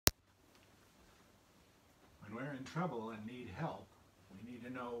in trouble and need help, we need to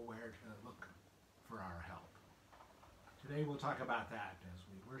know where to look for our help. Today we'll talk about that as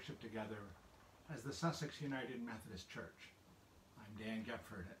we worship together as the Sussex United Methodist Church. I'm Dan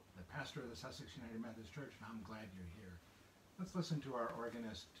Gepford, the pastor of the Sussex United Methodist Church, and I'm glad you're here. Let's listen to our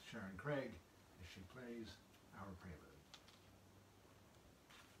organist, Sharon Craig, as she plays our prelude.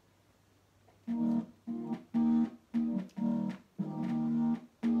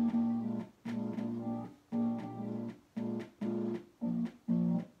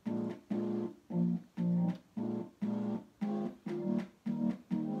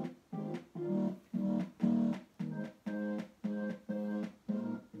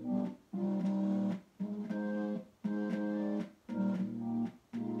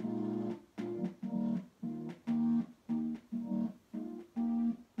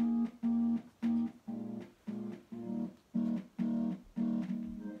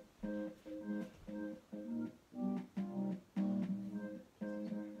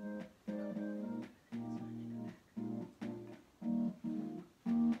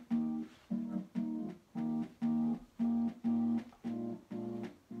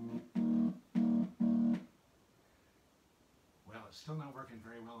 It's still not working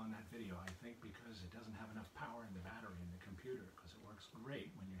very well on that video, I think because it doesn't have enough power in the battery in the computer, because it works great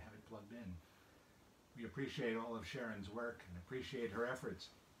when you have it plugged in. We appreciate all of Sharon's work and appreciate her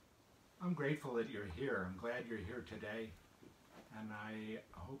efforts. I'm grateful that you're here. I'm glad you're here today, and I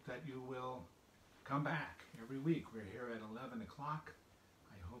hope that you will come back every week. We're here at 11 o'clock.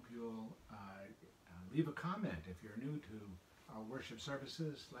 I hope you'll leave a comment if you're new to our worship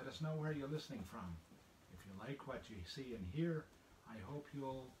services. Let us know where you're listening from. If you like what you see and hear, I hope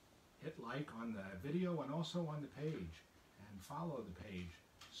you'll hit like on the video and also on the page and follow the page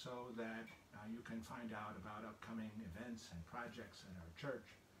so that you can find out about upcoming events and projects at our church.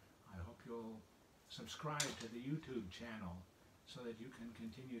 I hope you'll subscribe to the YouTube channel so that you can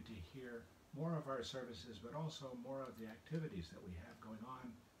continue to hear more of our services, but also more of the activities that we have going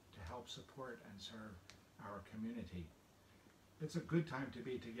on to help support and serve our community. It's a good time to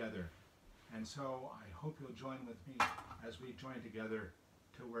be together. And so I hope you'll join with me as we join together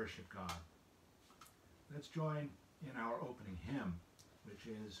to worship God. Let's join in our opening hymn, which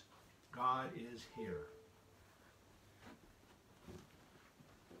is God is Here.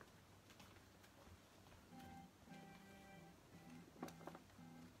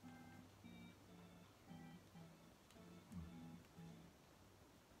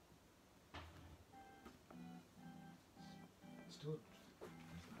 Still.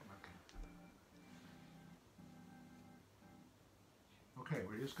 Okay,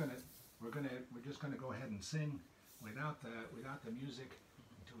 we're just gonna go ahead and sing without the music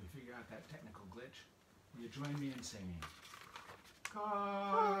until we figure out that technical glitch. Will you join me in singing?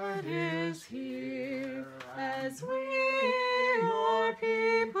 God is here as we, your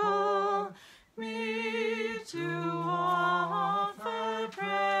people, meet to offer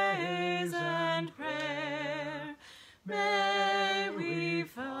praise and prayer. May we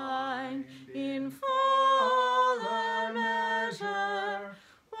find in full measure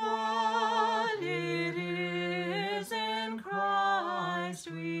what it is in Christ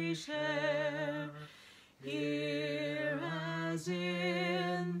we share. Here as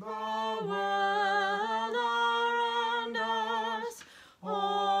in the world around us,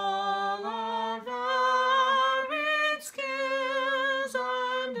 all our varied skills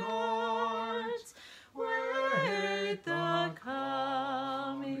and arts wait the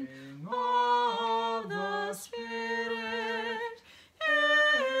coming of the Spirit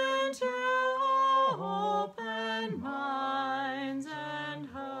into open minds and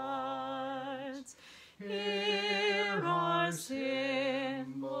hearts. Here are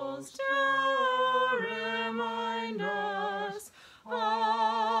symbols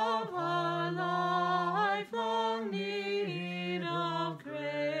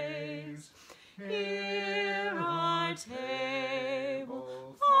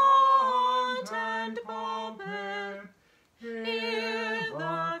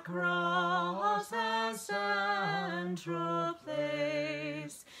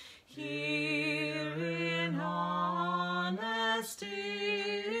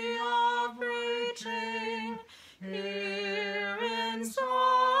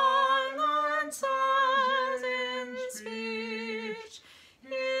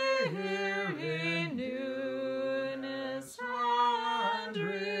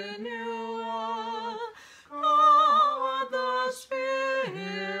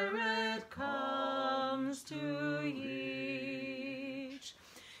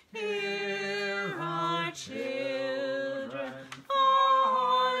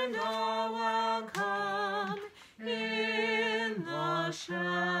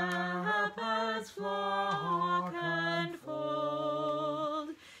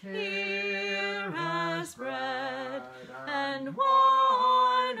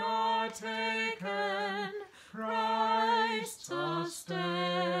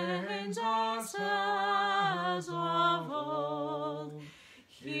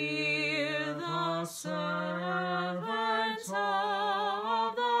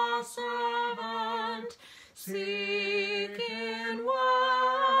seek in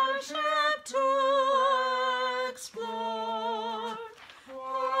worship to explore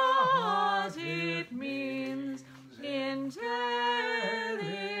what it means in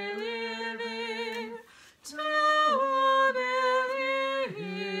daily living to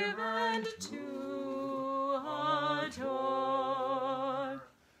believe and to adore.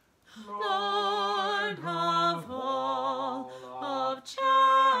 Lord of all, of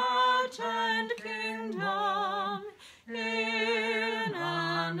church and kingdom, in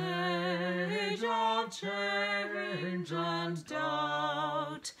an age of change and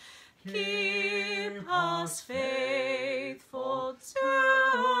doubt, keep us faithful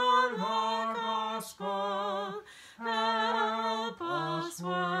to the gospel. Help us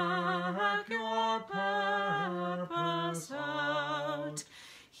work your purpose out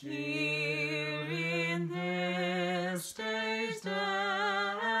here in this day's dedication.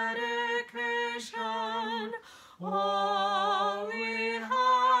 All we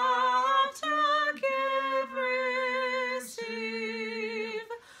have to give, receive.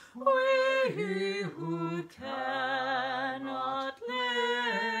 We who cannot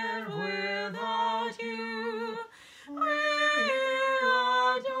live without you, we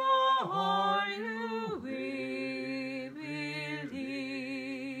adore you, we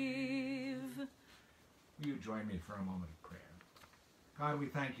believe. Will you join me for a moment of prayer? God, we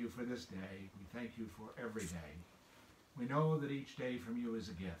thank you for this day. We thank you for every day. We know that each day from you is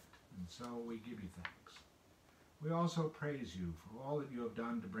a gift, and so we give you thanks. We also praise you for all that you have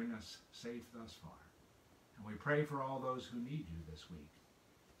done to bring us safe thus far. And we pray for all those who need you this week,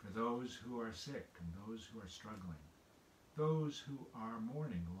 for those who are sick and those who are struggling, those who are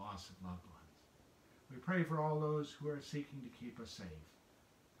mourning the loss of loved ones. We pray for all those who are seeking to keep us safe,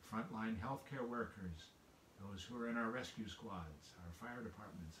 the frontline healthcare workers, those who are in our rescue squads, our fire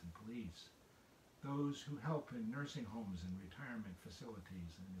departments and police, those who help in nursing homes and retirement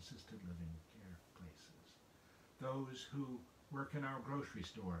facilities and assisted living care places, those who work in our grocery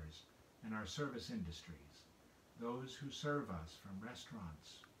stores and our service industries, those who serve us from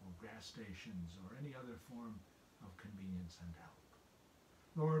restaurants or gas stations or any other form of convenience and help.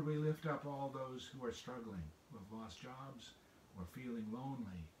 Lord, we lift up all those who are struggling, who have lost jobs or feeling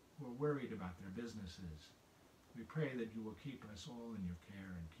lonely, who are worried about their businesses. We pray that you will keep us all in your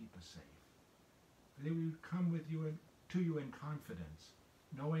care and keep us safe. That we would come with you to you in confidence,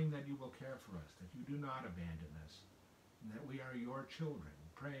 knowing that you will care for us, that you do not abandon us, and that we are your children,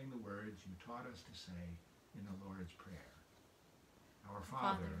 praying the words you taught us to say in the Lord's Prayer. Our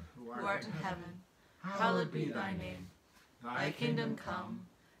Father, who art in heaven, hallowed be thy name. Thy kingdom come,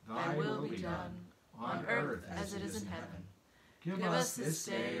 thy will be done, on earth as it is in heaven. Give us this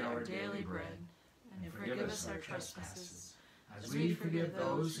day our daily bread, and forgive us our trespasses, as we forgive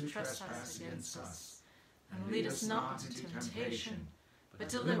those who trespass against us. And lead us not into temptation, but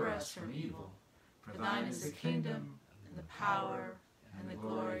deliver us from evil. For thine is the kingdom, and the power, and the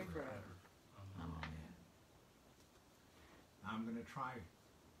glory forever. Amen. I'm going to try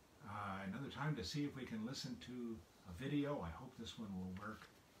another time to see if we can listen to a video. I hope this one will work.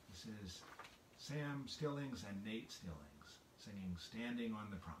 This is Sam Stillings and Nate Stillings singing Standing on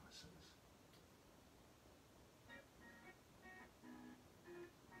the Promises.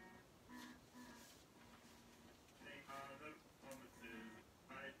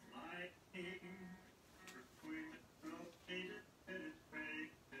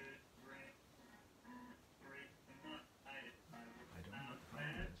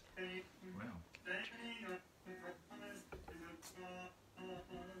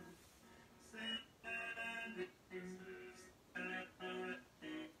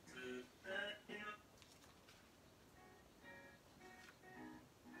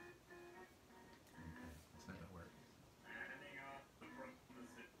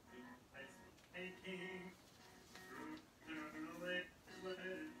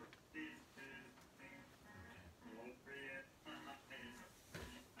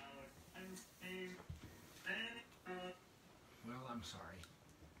 I'm sorry.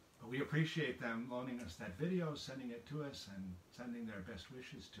 But we appreciate them loaning us that video, sending it to us, and sending their best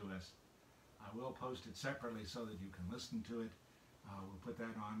wishes to us. I will post it separately so that you can listen to it. We'll put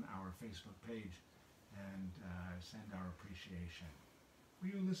that on our Facebook page and send our appreciation. Will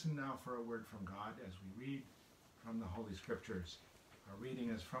you listen now for a word from God as we read from the Holy Scriptures? Our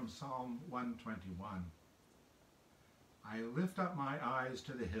reading is from Psalm 121. I lift up my eyes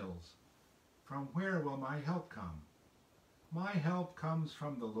to the hills. From where will my help come? My help comes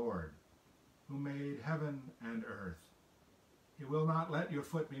from the Lord, who made heaven and earth. He will not let your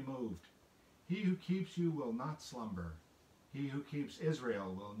foot be moved. He who keeps you will not slumber. He who keeps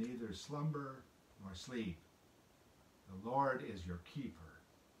Israel will neither slumber nor sleep. The Lord is your keeper.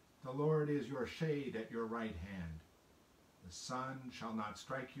 The Lord is your shade at your right hand. The sun shall not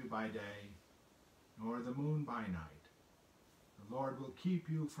strike you by day, nor the moon by night. The Lord will keep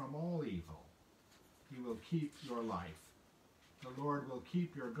you from all evil. He will keep your life. The Lord will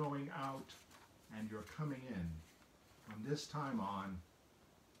keep your going out and your coming in from this time on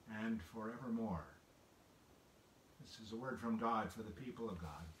and forevermore. This is a word from God for the people of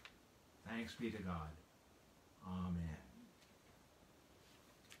God. Thanks be to God. Amen.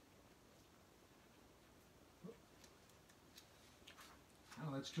 Now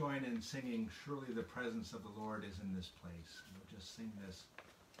let's join in singing, Surely the Presence of the Lord is in this place. And we'll just sing this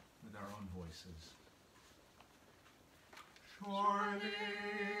with our own voices. Surely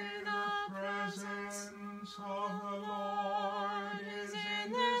the presence of the Lord is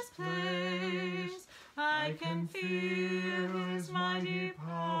in this place. I can feel his mighty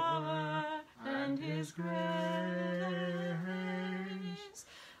power and his grace.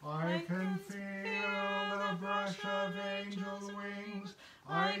 I can feel the brush of angel wings.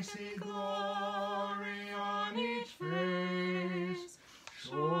 I see glory on each face.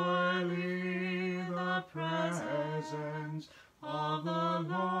 Surely the presence of the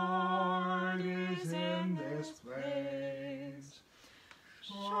Lord is in this place.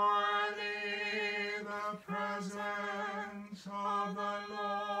 Surely the presence of the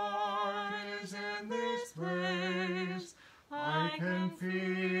Lord is in this place. I can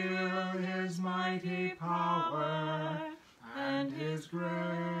feel his mighty power and his grace.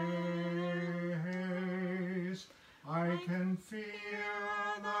 I can feel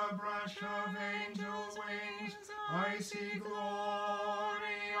the brush of angel wings. I see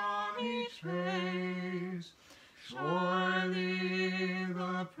glory on each face. Surely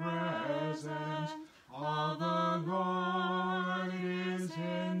the presence of the Lord is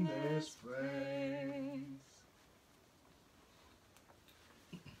in this place.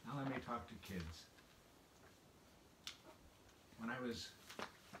 Now let me talk to kids. When I was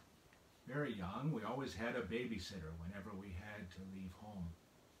very young, we always had a babysitter whenever we had to leave home.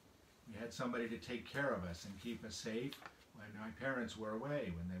 We had somebody to take care of us and keep us safe when my parents were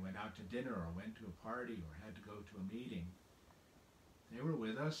away, when they went out to dinner or went to a party or had to go to a meeting. They were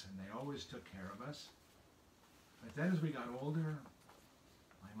with us and they always took care of us. But then as we got older,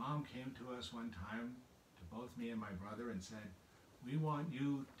 my mom came to us one time, to both me and my brother, and said, "We want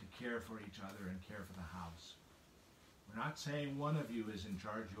you to care for each other and care for the house. We're not saying one of you is in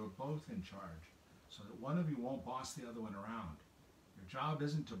charge, you're both in charge, so that one of you won't boss the other one around. Your job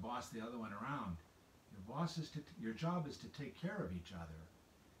isn't to boss the other one around. Your job is to take care of each other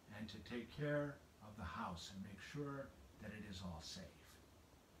and to take care of the house and make sure that it is all safe."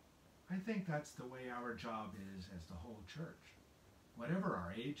 I think that's the way our job is as the whole church. Whatever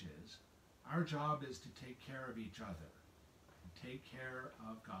our age is, our job is to take care of each other and take care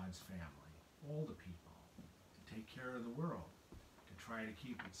of God's family, all the people, to take care of the world, to try to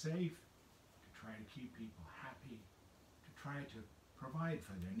keep it safe, to try to keep people happy, to try to provide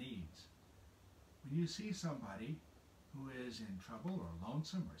for their needs. When you see somebody who is in trouble or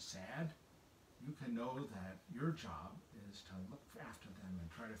lonesome or sad, you can know that your job is to look after them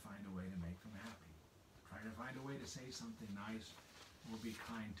and try to find a way to make them happy. Try to find a way to say something nice or be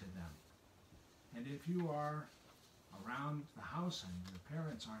kind to them. And if you are around the house and your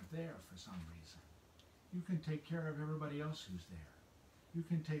parents aren't there for some reason, you can take care of everybody else who's there. You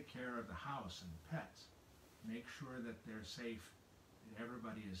can take care of the house and the pets. Make sure that they're safe, that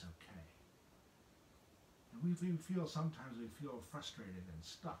everybody is okay. And sometimes we feel frustrated and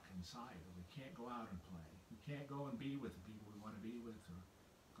stuck inside, or we can't go out and play. We can't go and be with the people we want to be with, or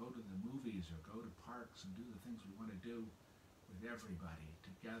go to the movies, or go to parks and do the things we want to do with everybody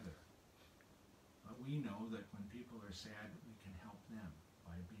together. But we know that when people are sad, we can help them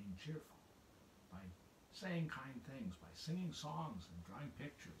by being cheerful, by saying kind things, by singing songs and drawing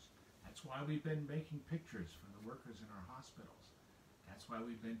pictures. That's why we've been making pictures for the workers in our hospitals. That's why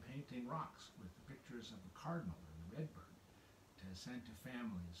we've been painting rocks with the pictures of the cardinal and the redbird to send to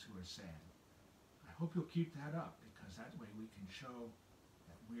families who are sad. I hope you'll keep that up, because that way we can show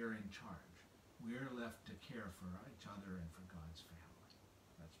that we're in charge. We're left to care for each other and for God's family.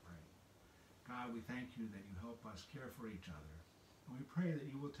 Let's pray. God, we thank you that you help us care for each other. And we pray that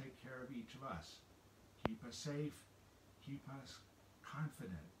you will take care of each of us. Keep us safe. Keep us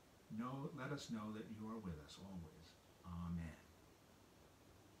confident. Let us know that you are with us always. Amen.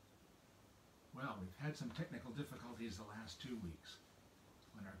 Well, we've had some technical difficulties the last 2 weeks.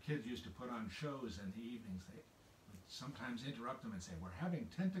 When our kids used to put on shows in the evenings, they would sometimes interrupt them and say, "We're having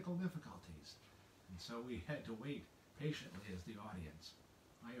technical difficulties." And so we had to wait patiently as the audience.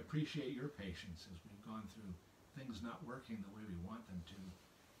 I appreciate your patience as we've gone through things not working the way we want them to.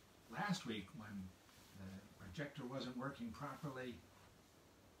 Last week, when the projector wasn't working properly,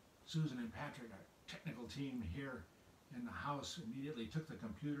 Susan and Patrick, our technical team here in the house, immediately took the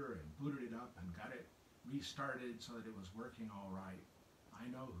computer and booted it up and got it restarted so that it was working all right. I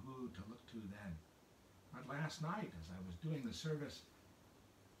know who to look to then. But last night, as I was doing the service,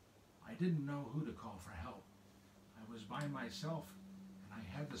 I didn't know who to call for help. I was by myself, and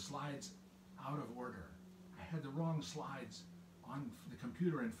I had the slides out of order. I had the wrong slides on the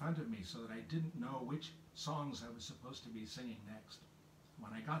computer in front of me so that I didn't know which songs I was supposed to be singing next.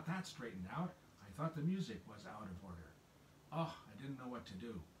 When I got that straightened out, I thought the music was out of order. Oh, I didn't know what to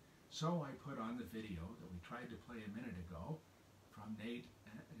do. So I put on the video that we tried to play a minute ago from Nate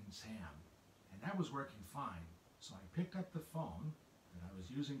and Sam, and that was working fine. So I picked up the phone that I was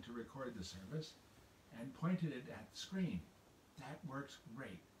using to record the service and pointed it at the screen. That works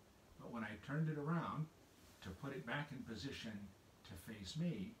great. But when I turned it around to put it back in position to face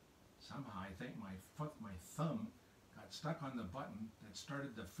me, somehow I think my thumb got stuck on the button that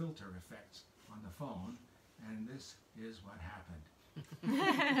started the filter effects on the phone, and this is what happened.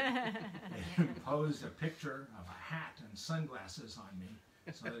 It imposed a picture of a hat and sunglasses on me,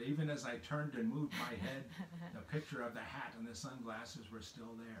 so that even as I turned and moved my head, the picture of the hat and the sunglasses were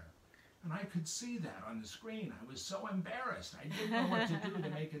still there. And I could see that on the screen. I was so embarrassed. I didn't know what to do to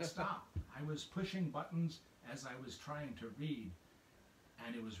make it stop. I was pushing buttons as I was trying to read,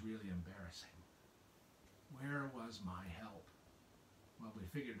 and it was really embarrassing. Where was my help? Well, we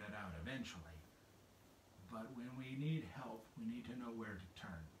figured that out eventually. But when we need help, we need to know where to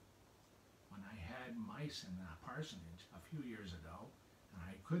turn. When I had mice in the parsonage a few years ago, and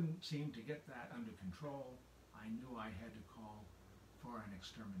I couldn't seem to get that under control, I knew I had to call for an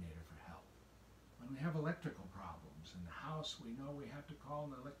exterminator for help. When we have electrical problems in the house, we know we have to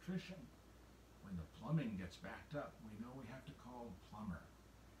call an electrician. When the plumbing gets backed up, we know we have to call a plumber.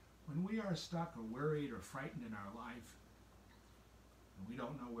 When we are stuck or worried or frightened in our life, and we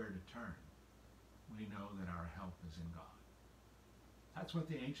don't know where to turn, we know that our help is in God. That's what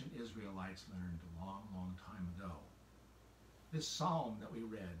the ancient Israelites learned a long, long time ago. This psalm that we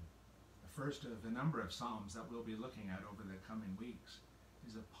read, the first of a number of psalms that we'll be looking at over the coming weeks,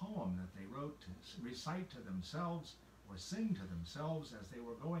 is a poem that they wrote to recite to themselves or sing to themselves as they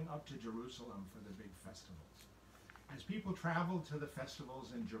were going up to Jerusalem for the big festivals. As people traveled to the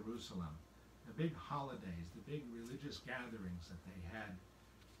festivals in Jerusalem, the big holidays, the big religious gatherings that they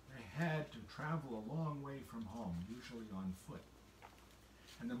had to travel a long way from home, usually on foot.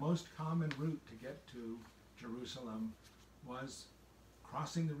 And the most common route to get to Jerusalem was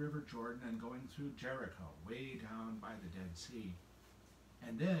crossing the River Jordan and going through Jericho, way down by the Dead Sea,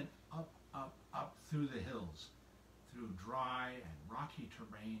 and then up through the hills, through dry and rocky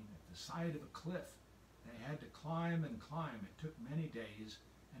terrain at the side of a cliff. They had to climb and climb. It took many days,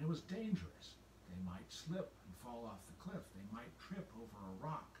 and it was dangerous. They might slip and fall off the cliff. They might trip over a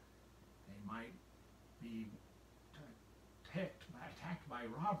rock. They might be attacked by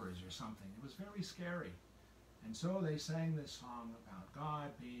robbers or something. It was very scary. And so they sang this song about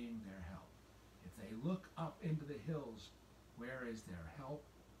God being their help. If they look up into the hills, where is their help?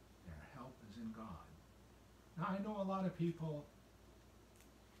 Their help is in God. Now, I know a lot of people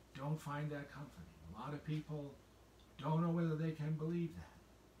don't find that comforting. A lot of people don't know whether they can believe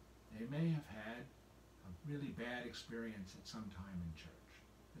that. They may have had a really bad experience at some time in church.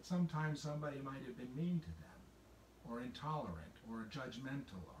 That sometimes somebody might have been mean to them, or intolerant, or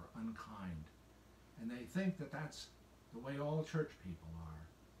judgmental, or unkind. And they think that that's the way all church people are.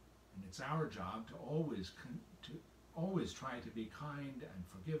 And it's our job to always try to be kind and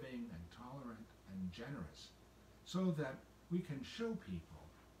forgiving and tolerant and generous, so that we can show people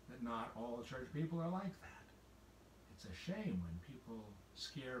that not all church people are like that. It's a shame when people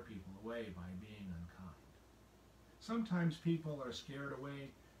scare people away by being unkind. Sometimes people are scared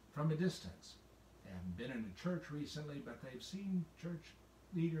away from a distance. They haven't been in a church recently, but they've seen church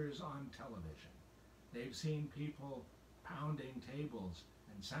leaders on television. They've seen people pounding tables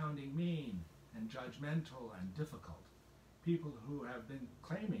and sounding mean and judgmental and difficult. People who have been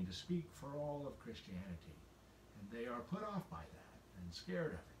claiming to speak for all of Christianity. And they are put off by that and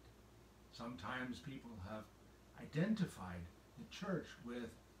scared of it. Sometimes people have identified the church with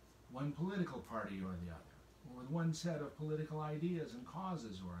one political party or the other, or with one set of political ideas and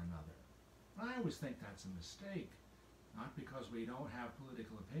causes or another. And I always think that's a mistake, not because we don't have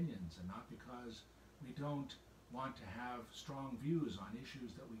political opinions and not because we don't want to have strong views on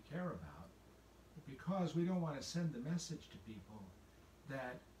issues that we care about, but because we don't want to send the message to people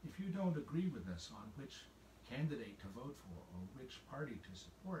that if you don't agree with us on which candidate to vote for or which party to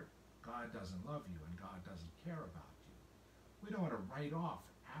support, God doesn't love you and God doesn't care about you. We don't want to write off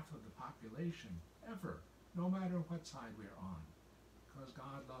half of the population ever, no matter what side we're on, because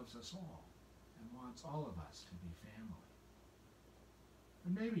God loves us all and wants all of us to be family.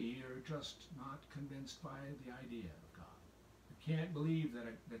 And maybe you're just not convinced by the idea of God. You can't believe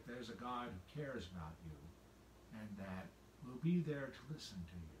that there's a God who cares about you and that will be there to listen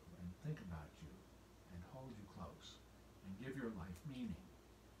to you and think about you and hold you close and give your life meaning.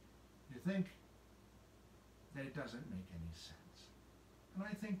 You think that it doesn't make any sense. And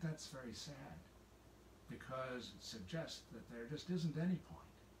I think that's very sad, because it suggests that there just isn't any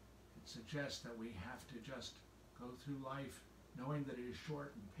point. It suggests that we have to just go through life knowing that it is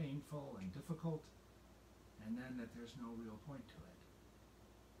short and painful and difficult, and then that there's no real point to it.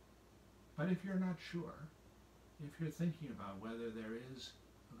 But if you're not sure, if you're thinking about whether there is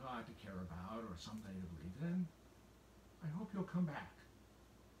a God to care about or somebody to believe in, I hope you'll come back.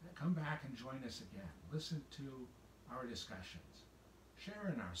 Come back and join us again. Listen to our discussions.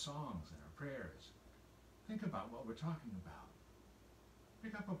 Share in our songs and our prayers. Think about what we're talking about.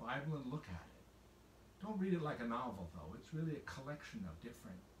 Pick up a Bible and look at it. Don't read it like a novel, though. It's really a collection of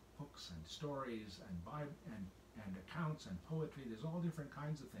different books and stories and accounts and poetry. There's all different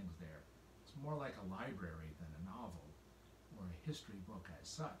kinds of things there. It's more like a library than a novel or a history book as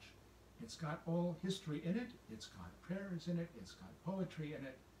such. It's got all history in it. It's got prayers in it. It's got poetry in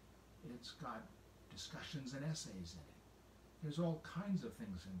it. It's got discussions and essays in it. There's all kinds of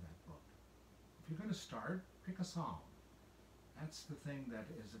things in that book. If you're going to start, pick a psalm. That's the thing that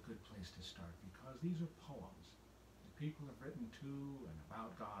is a good place to start, because these are poems that people have written to and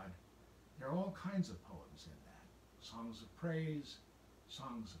about God. There are all kinds of poems in that. Songs of praise,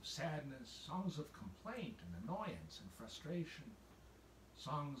 songs of sadness, songs of complaint and annoyance and frustration,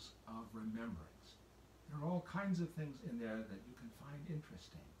 songs of remembrance. There are all kinds of things in there that you can find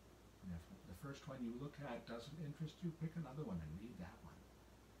interesting. And if the first one you look at doesn't interest you, pick another one and read that one.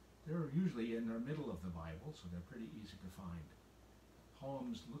 They're usually in the middle of the Bible, so they're pretty easy to find.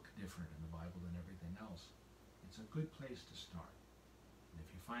 Poems look different in the Bible than everything else. It's a good place to start. And if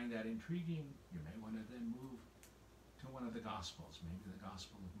you find that intriguing, you may want to then move to one of the Gospels, maybe the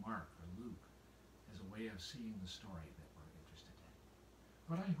Gospel of Mark or Luke, as a way of seeing the story that we're interested in.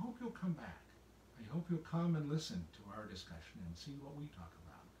 But I hope you'll come back. I hope you'll come and listen to our discussion and see what we talk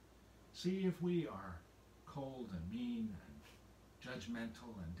about. See if we are cold and mean and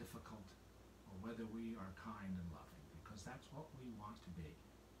judgmental and difficult, or whether we are kind and loving, because that's what we want to be.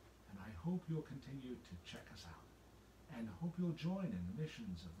 And I hope you'll continue to check us out, and hope you'll join in the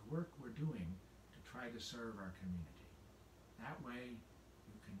missions of the work we're doing to try to serve our community. That way,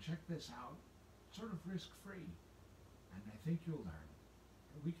 you can check this out sort of risk-free, and I think you'll learn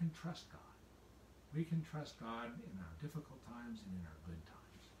that we can trust God. We can trust God in our difficult times and in our good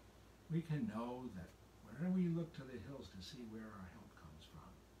times. We can know that whenever we look to the hills to see where our help comes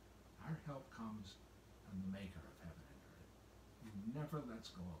from, our help comes from the maker of heaven and earth, who never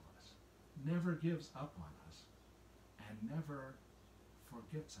lets go of us, never gives up on us, and never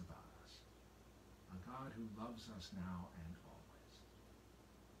forgets about us. A God who loves us now and always.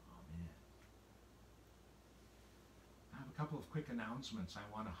 Amen. I have a couple of quick announcements I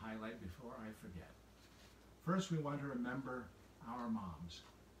want to highlight before I forget. First, we want to remember our moms.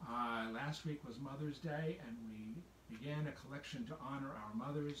 Last week was Mother's Day, and we began a collection to honor our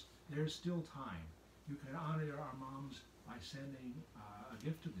mothers. There's still time. You can honor our moms by sending a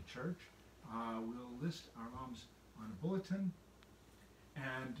gift to the church. We'll list our moms on a bulletin,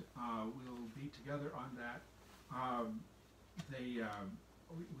 and we'll be together on that.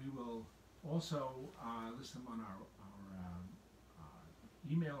 We will also list them on our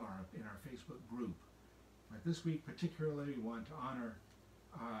email in our Facebook group. But this week particularly, we want to honor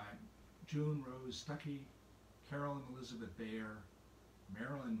June Rose Stuckey, Carolyn Elizabeth Bayer,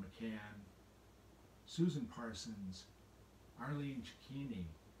 Marilyn McCann, Susan Parsons, Arlene Cicchini,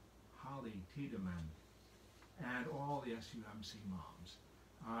 Holly Tiedemann, and all the SUMC moms.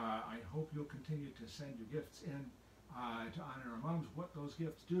 I hope you'll continue to send your gifts in to honor our moms. What those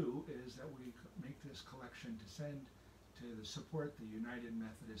gifts do is that we make this collection to send to support the United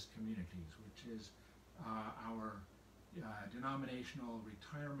Methodist Communities, which is our denominational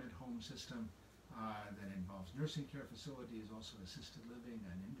retirement home system that involves nursing care facilities, also assisted living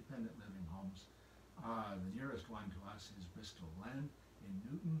and independent living homes. The nearest one to us is Bristol Glen in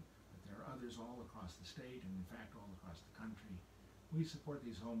Newton, but there are others all across the state and in fact all across the country. We support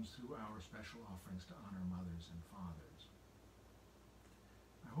these homes through our special offerings to honor mothers and fathers.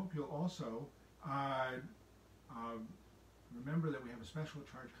 I hope you'll also remember that we have a special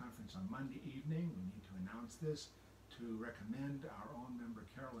charge conference on Monday evening. We need to announce this to recommend our own member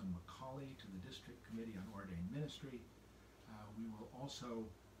Carolyn McCall Colley to the District Committee on Ordained Ministry. We will also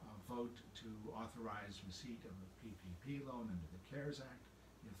vote to authorize receipt of a PPP loan under the CARES Act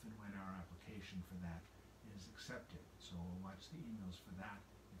if and when our application for that is accepted. So we'll watch the emails for that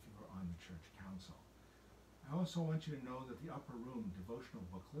if you are on the church council. I also want you to know that the Upper Room devotional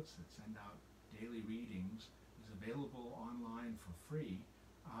booklets that send out daily readings is available online for free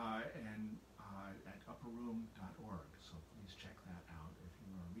at upperroom.org. So please check that out if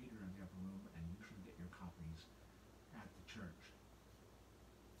you are a reader of the Upper Room and usually get your copies at the church.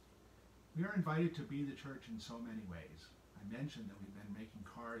 We are invited to be the church in so many ways. I mentioned that we've been making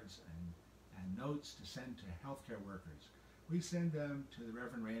cards and notes to send to healthcare workers. We send them to the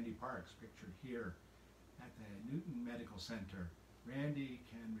Reverend Randy Parks, pictured here at the Newton Medical Center. Randy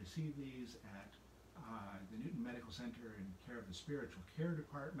can receive these at the Newton Medical Center in care of the Spiritual Care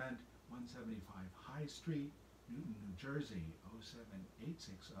Department, 175 High Street, Newton, New Jersey,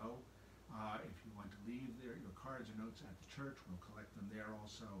 07860. If you want to leave your cards or notes at the church, we'll collect them there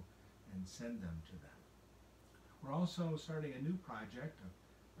also and send them to them. We're also starting a new project of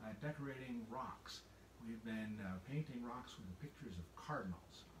decorating rocks. We've been painting rocks with the pictures of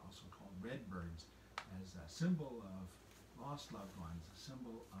cardinals, also called redbirds, as a symbol of lost loved ones, a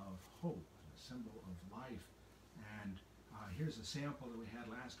symbol of hope, a symbol of life. And here's a sample that we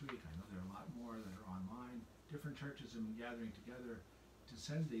had last week. I know there are a lot more that are online. Different churches have been gathering together to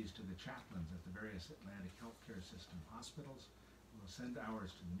send these to the chaplains at the various Atlantic Healthcare System hospitals. We'll send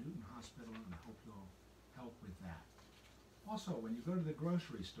ours to the Newton Hospital, and I hope you'll help with that. Also, when you go to the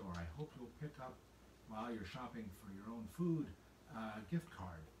grocery store, I hope you'll pick up, while you're shopping for your own food, a gift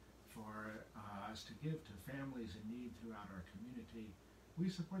card for us to give to families in need throughout our community. We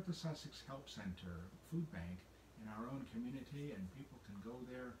support the Sussex Help Center food bank in our own community, and people can go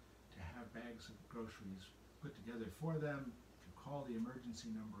there to have bags of groceries put together for them. If you call the emergency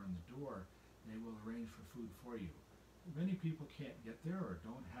number on the door, they will arrange for food for you. Many people can't get there or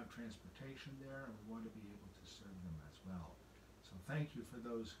don't have transportation there, and we want to be able to serve them as well. So thank you for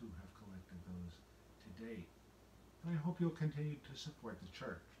those who have collected those to date. And I hope you'll continue to support the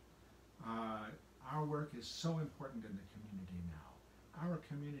church. Our work is so important in the community now. Our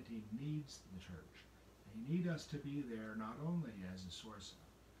community needs the church. They need us to be there not only as a source of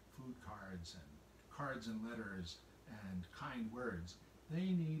food cards and letters and kind words.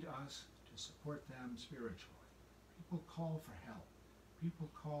 They need us to support them spiritually. People call for help. People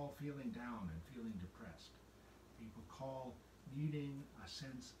call feeling down and feeling depressed. People call needing a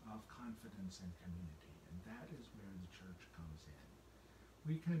sense of confidence and community, and that is where the church comes in.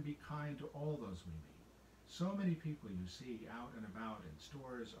 We can be kind to all those we meet. So many people you see out and about in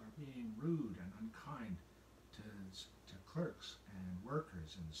stores are being rude and unkind to clerks and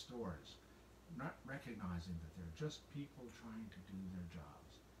workers in the stores, not recognizing that they're just people trying to do their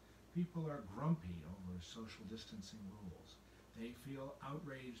jobs. People are grumpy over social distancing rules. They feel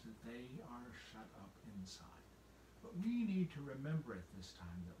outraged that they are shut up inside. But we need to remember at this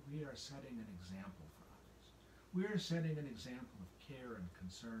time that we are setting an example for others. We are setting an example of care and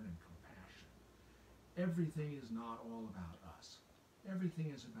concern and compassion. Everything is not all about us. Everything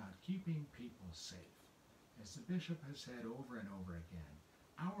is about keeping people safe. As the bishop has said over and over again,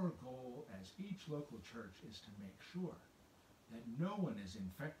 our goal as each local church is to make sure that no one is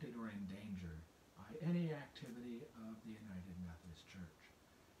infected or endangered by any activity of the United Methodist Church.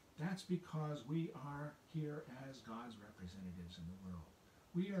 That's because we are here as God's representatives in the world.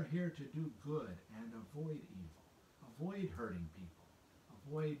 We are here to do good and avoid evil, avoid hurting people,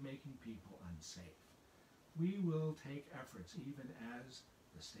 avoid making people unsafe. We will take efforts, even as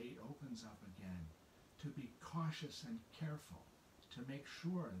the state opens up again, to be cautious and careful to make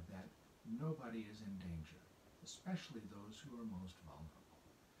sure that nobody is in danger, especially those who are most vulnerable.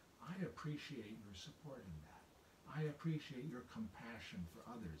 I appreciate your support in that. I appreciate your compassion for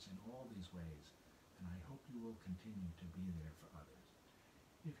others in all these ways, and I hope you will continue to be there for others.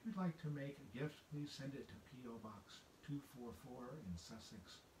 If you'd like to make a gift, please send it to P.O. Box 244 in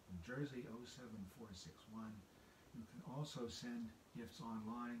Sussex, New Jersey 07461. You can also send gifts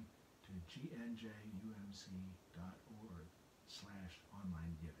online to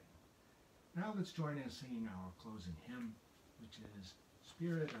gnjumc.org/online-giving. Now let's join in singing our closing hymn, which is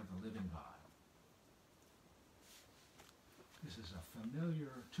Spirit of the Living God. This is a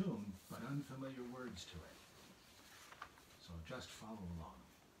familiar tune, but unfamiliar words to it. So just follow along.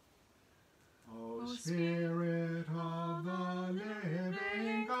 O Spirit of the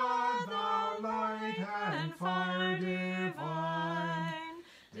living God, thou light and fire divine,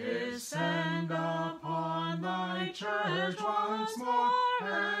 descend upon thy church once more,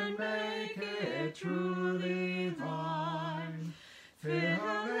 and make it truly thine. Fill it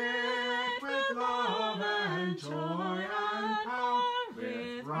joy and power,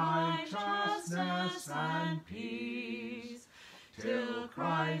 with righteousness and peace, till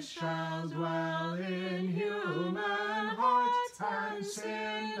Christ shall dwell in human hearts, and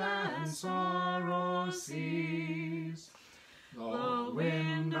sin and sorrow cease. The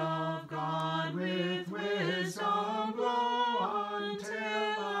wind of God with wisdom blow,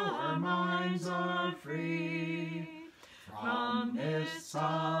 until our minds are free from mists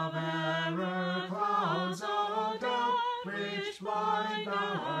of error, clouds of doubt, which blind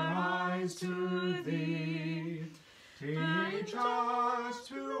our eyes to thee. Teach us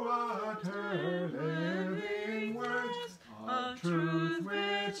to utter living words of truth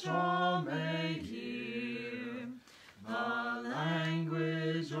which all may hear, the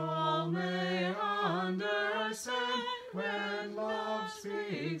language all may understand, when love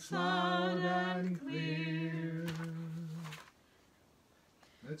speaks loud and clear.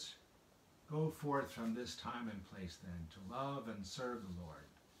 Let's go forth from this time and place then to love and serve the Lord,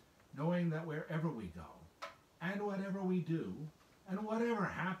 knowing that wherever we go, and whatever we do, and whatever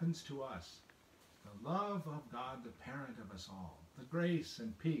happens to us, the love of God, the parent of us all, the grace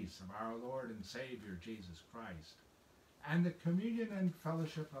and peace of our Lord and Savior Jesus Christ, and the communion and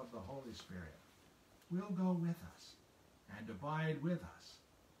fellowship of the Holy Spirit will go with us and abide with us,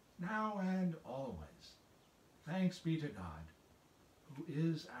 now and always. Thanks be to God, who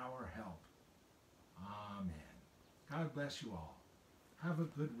is our help. Amen. God bless you all. Have a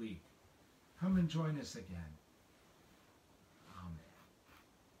good week. Come and join us again.